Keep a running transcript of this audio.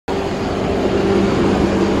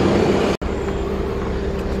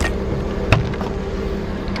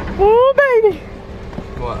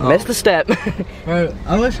Missed the step. Bro,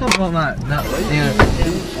 I wish I bought my. No, yeah.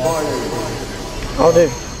 Oh, dude.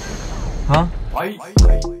 Huh?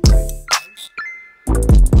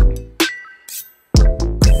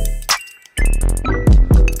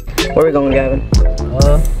 Where we going, Gavin?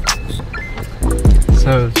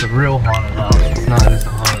 So it's a real haunted house. It's not just a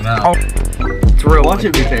haunted house. Oh, it's real. Watch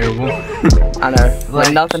it be terrible. I know.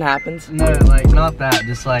 Like nothing happens. No, like not that.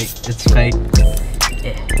 Just like it's fake.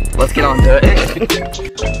 Yeah. Let's get on to it.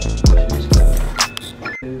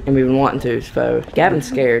 And we've been wanting to, so Gavin's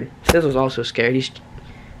scared. Sizzle's also scared. He's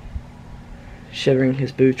shivering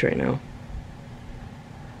his boots right now.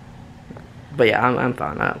 But yeah, I'm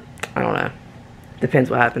fine. I don't know. Depends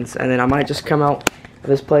what happens. And then I might just come out of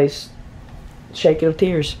this place shaking with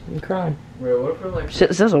tears and crying. Bro, what if we're like...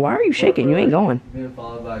 Sizzle, why are you shaking? You ain't going. Being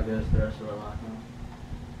followed by ghosts the rest of our life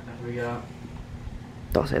now. After we get out.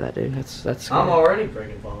 Don't say that, dude. That's scary. I'm already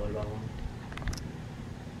freaking followed by one.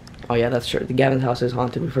 Oh yeah, that's true. The Gavin's house is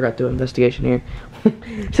haunted. We forgot to do an investigation here.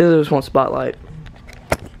 Sizzle just wants spotlight.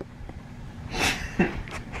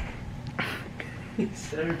 He's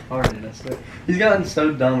so retarded, I swear. He's gotten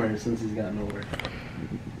so dumber since he's gotten older.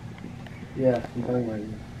 Yeah, I'm talking about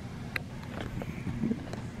you.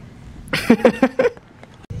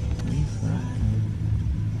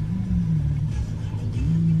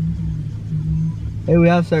 Hey, we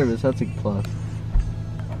have service. That's a plus.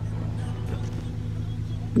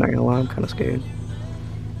 Not gonna lie, I'm kind of scared.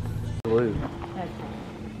 Blue.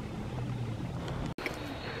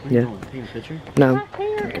 Yeah. Take a picture? No. My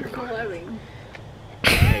hair is glowing.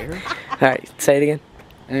 Alright, say it again.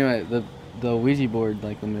 Anyway, the Ouija board,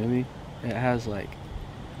 like the movie, it has like,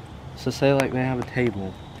 so say like they have a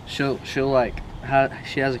table. She'll like,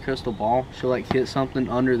 she has a crystal ball. She'll like hit something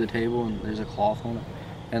under the table and there's a cloth on it.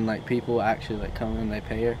 And like people actually like come in, they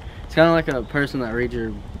pay her. It's kind of like a person that reads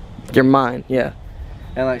your mind, yeah.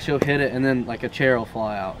 And like she'll hit it and then like a chair will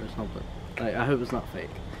fly out or something. Like I hope it's not fake.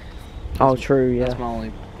 Oh, true, yeah. That's my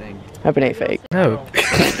only thing. Hope it ain't fake. No.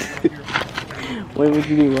 Wait, would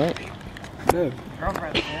you do what? No.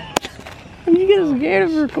 You get scared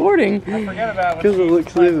of recording. I forget about Because it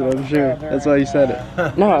looks stupid, I'm sure. That's why you said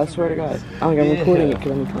it. No, I swear to God. I'm recording it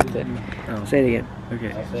because I'm in content. Oh. Say it again.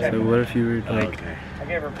 Okay, so what if you were like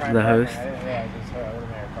the host?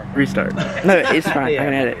 Restart. No, it's fine. I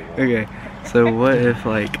can edit. Okay, so what if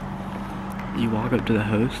like you walk up to the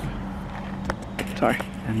host Sorry.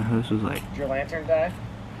 and the host was like, Did your lantern die?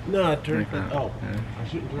 No, I turned like it that? off. Yeah. I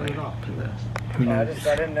shouldn't turn it off. Who I knows?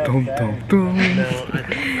 didn't know Dum, that. dum, dum.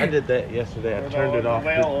 No, I did that yesterday. I turned it off.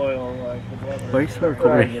 Whale oil, like whatever. Why are you still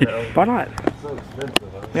recording? Why not? It's so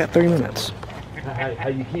expensive. Huh? Yeah, 30 minutes. How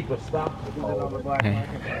you keep a stock? On the black Hey.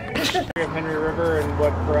 market. Henry River, and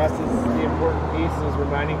what for us is the important piece is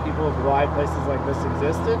reminding people of why places like this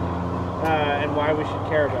existed and why we should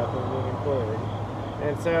care about them moving forward.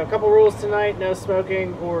 And so a couple rules tonight: no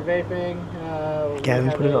smoking or vaping. Gavin, we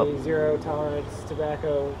have put it up. a zero tolerance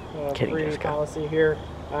tobacco Kidding, free Jessica. policy here.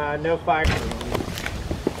 No fire.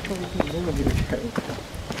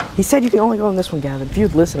 He said you can only go on this one, Gavin. If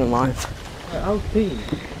you'd listen in live. I'll pee.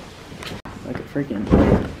 Like a freaking...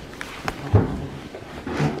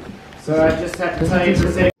 So I just have to tell you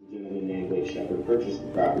for sake. Gentleman named Wade Shepherd purchased the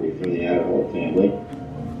property from the Idaho family.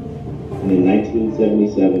 And in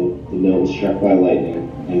 1977, the mill was struck by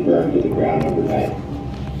lightning and burned to the ground overnight,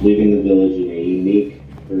 leaving the village in a unique,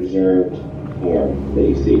 preserved form that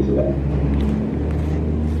you see today.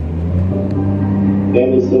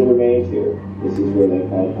 Family still remains here. This is where they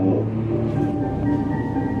call home.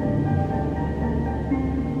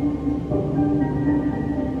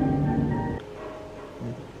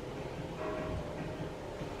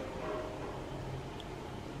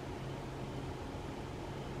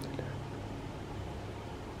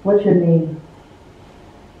 What's your name?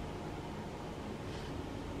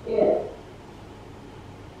 Yes.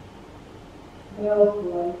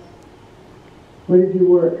 Health-wise. Where did you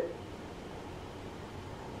work?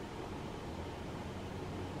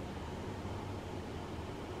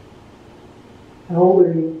 How old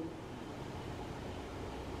are you?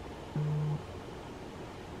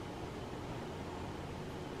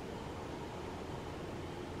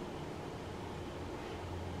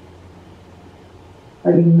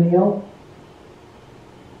 Are you male?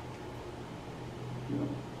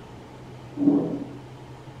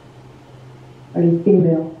 Are you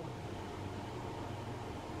female?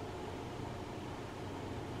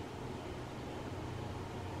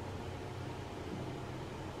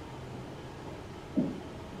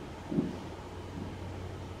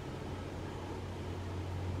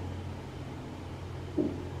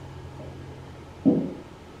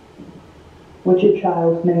 What's your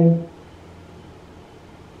child's name?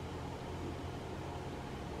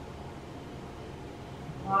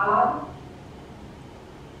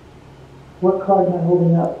 What card am I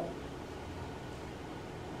holding up?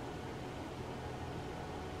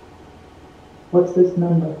 What's this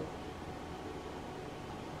number?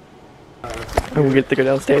 And we get to go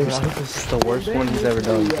downstairs. This is the worst one he's ever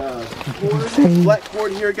done. Black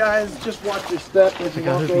cord here, guys. Just watch your step as you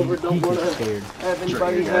walk over. Don't want to have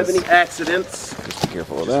anybody have any accidents. Just be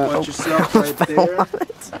careful of that. Watch yourself right there.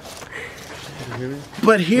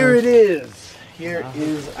 But here it is. Here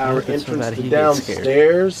is our entrance to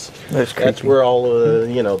downstairs. That's where all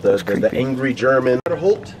you know, the angry German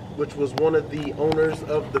Holt, which was one of the owners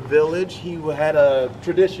of the village. He had a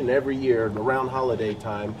tradition every year around holiday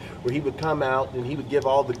time where he would come out and he would give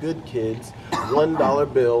all the good kids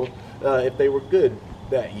 $1 bill if they were good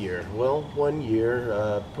that year. Well, one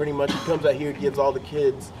year, pretty much he comes out here, gives all the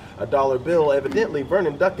kids $1 bill. Evidently,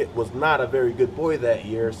 Vernon Duckett was not a very good boy that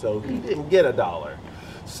year, so he didn't get $1.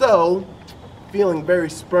 So, feeling very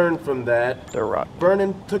spurned from that,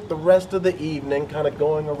 Vernon took the rest of the evening kind of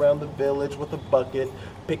going around the village with a bucket,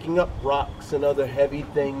 picking up rocks and other heavy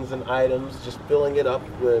things and items, just filling up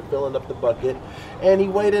the bucket. And he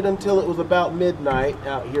waited until it was about midnight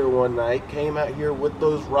out here one night, came out here with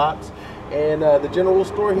those rocks, and the general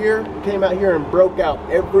store here came out here and broke out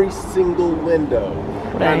every single window,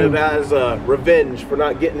 kind of as revenge for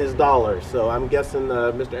not getting his $1. So I'm guessing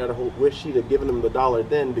Mr. Adderholt wished he'd have given him the $1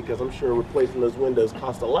 then, because I'm sure replacing those windows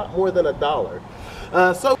cost a lot more than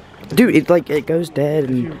 $1. So, dude, it goes dead.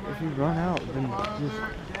 And If you run out, then just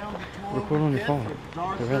record on your phone.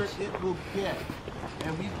 The rest. It will get.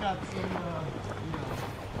 And we've got some,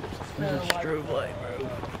 There's a strobe light, bro.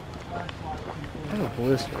 I have a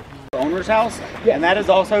blister. The owner's house, and that is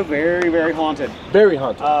also very, very haunted. very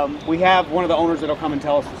haunted. We have one of the owners that'll come and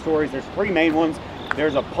tell us the stories. There's 3 main ones.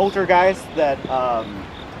 There's a poltergeist that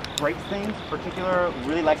breaks things, particular,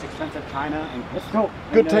 really likes expensive china and crystal.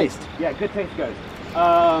 Good taste. Yeah, good taste goes.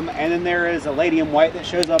 And then there is a lady in white that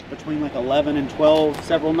shows up between like 11 and 12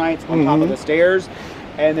 several nights on top of the stairs.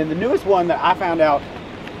 And then the newest one that I found out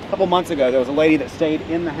a couple months ago, there was a lady that stayed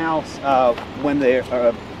in the house when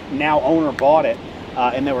the now owner bought it.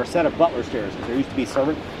 And there were a set of butler stairs because there used to be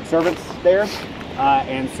servants there.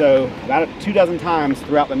 And so about 24 times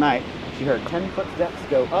throughout the night, she heard 10 footsteps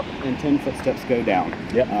go up and 10 footsteps go down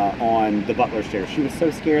on the butler stairs. She was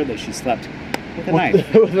so scared that she slept with a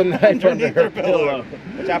knife. With a knife under her pillow.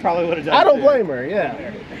 Which I probably would have done. I don't blame her,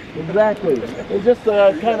 yeah. Exactly. It's just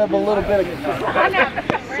kind of a little bit of...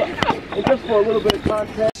 it's just for a little bit of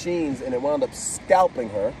context. Machines, and it wound up scalping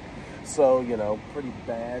her. So, you know, pretty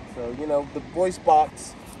bad. So, you know, the voice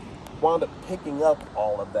box wound up picking up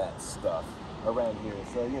all of that stuff around here.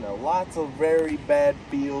 So, you know, lots of very bad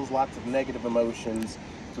feels, lots of negative emotions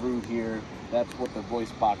through here. That's what the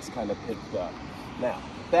voice box kind of picked up. Now,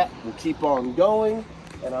 that will keep on going,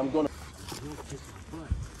 and I'm going to...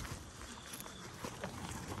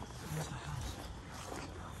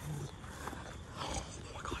 oh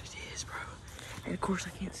my god, it is, bro. And of course I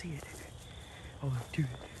can't see it. Oh, dude.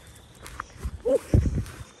 We'll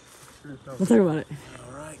talk about it.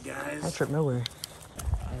 Alright, guys. I trip nowhere.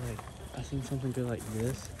 I seen something go like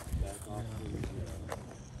this.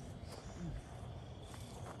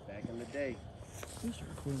 Back in the day. I'm gonna start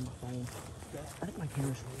recording my phone. I think my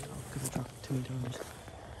camera's off because I talked too many times.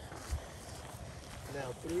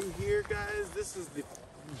 Now, through here, guys, this is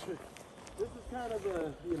kind of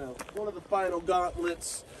a, you know, one of the final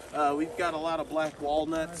gauntlets. We've got a lot of black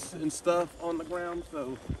walnuts and stuff on the ground,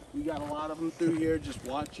 so we got a lot of them through here. Just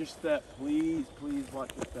watch your step, please, please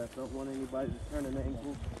watch your step. Don't want anybody to turn an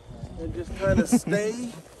ankle, and just kind of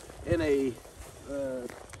stay in a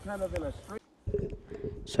straight.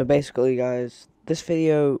 So basically, guys, this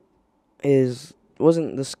video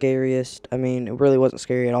wasn't the scariest. I mean, it really wasn't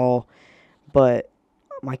scary at all, but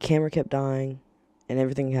my camera kept dying and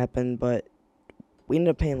everything happened, but we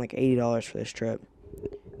ended up paying like $80 for this trip,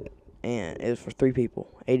 and it was for 3 people.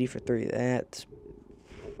 80 for 3. That's,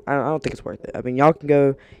 I don't think it's worth it. I mean, y'all can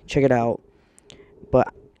go check it out,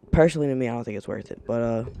 but personally to me, I don't think it's worth it. But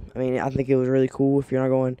I mean, I think it was really cool. If you're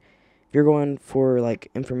going for like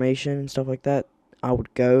information and stuff like that, I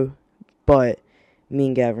would go. But me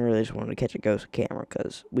and Gavin really just wanted to catch a ghost camera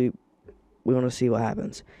because we want to see what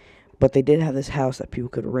happens. But they did have this house that people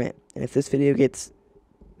could rent, and if this video gets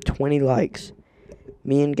 20 likes,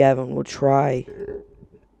 me and Gavin will try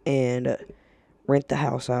and rent the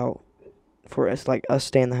house out for us, like us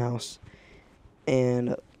stay in the house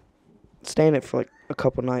and stay in it for like a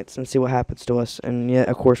couple nights and see what happens to us. And yeah,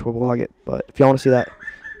 of course we'll vlog it. But if y'all want to see that,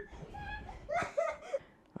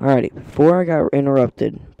 alrighty. Before I got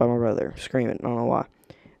interrupted by my brother screaming, I don't know why.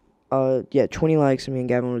 Yeah, 20 likes, and me and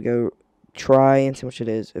Gavin would go try and see how much it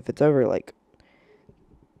is. If it's over like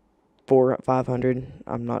 500.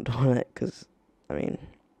 I'm not doing it because, I mean,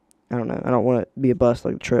 I don't know. I don't want to be a bust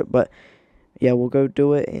like the trip. But, yeah, we'll go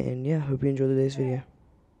do it. And, yeah, hope you enjoyed today's video.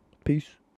 Peace.